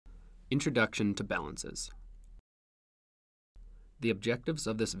Introduction to balances. The objectives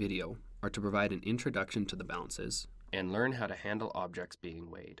of this video are to provide an introduction to the balances and learn how to handle objects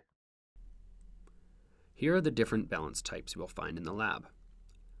being weighed. Here are the different balance types you will find in the lab.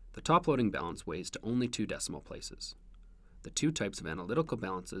 The top-loading balance weighs to only 2 decimal places. The 2 types of analytical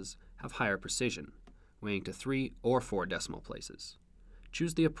balances have higher precision, weighing to 3 or 4 decimal places.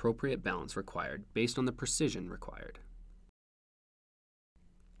 Choose the appropriate balance required based on the precision required.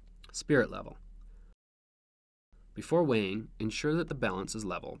 Spirit level. Before weighing, ensure that the balance is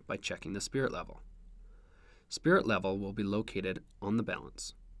level by checking the spirit level. Spirit level will be located on the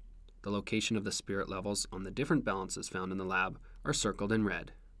balance. The location of the spirit levels on the different balances found in the lab are circled in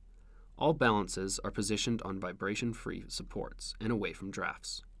red. All balances are positioned on vibration-free supports and away from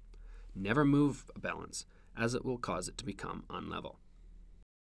drafts. Never move a balance, as it will cause it to become unlevel.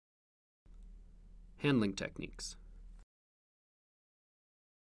 Handling techniques.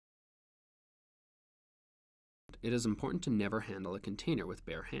 It is important to never handle a container with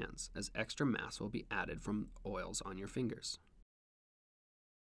bare hands, as extra mass will be added from oils on your fingers.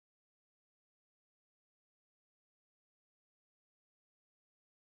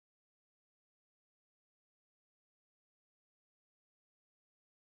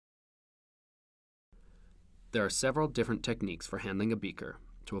 There are several different techniques for handling a beaker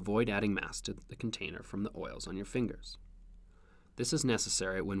to avoid adding mass to the container from the oils on your fingers. This is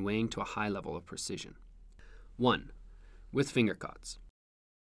necessary when weighing to a high level of precision. 1. With finger cots.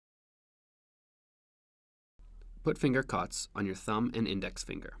 Put finger cots on your thumb and index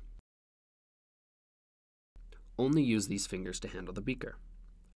finger. Only use these fingers to handle the beaker.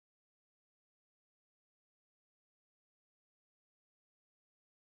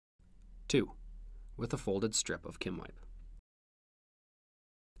 2. With a folded strip of Kimwipe.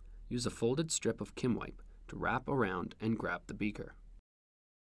 Use a folded strip of Kimwipe to wrap around and grab the beaker.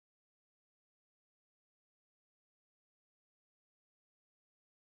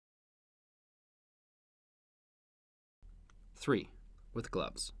 3. With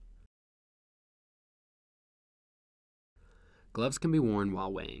gloves. Gloves can be worn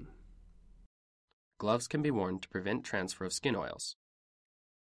while weighing. Gloves can be worn to prevent transfer of skin oils.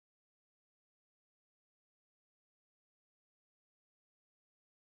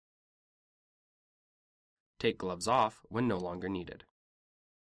 Take gloves off when no longer needed.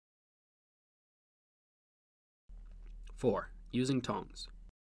 4. Using tongs.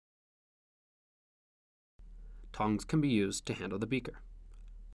 Tongs can be used to handle the beaker.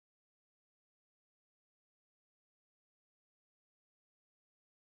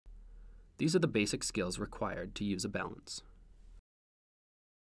 These are the basic skills required to use a balance.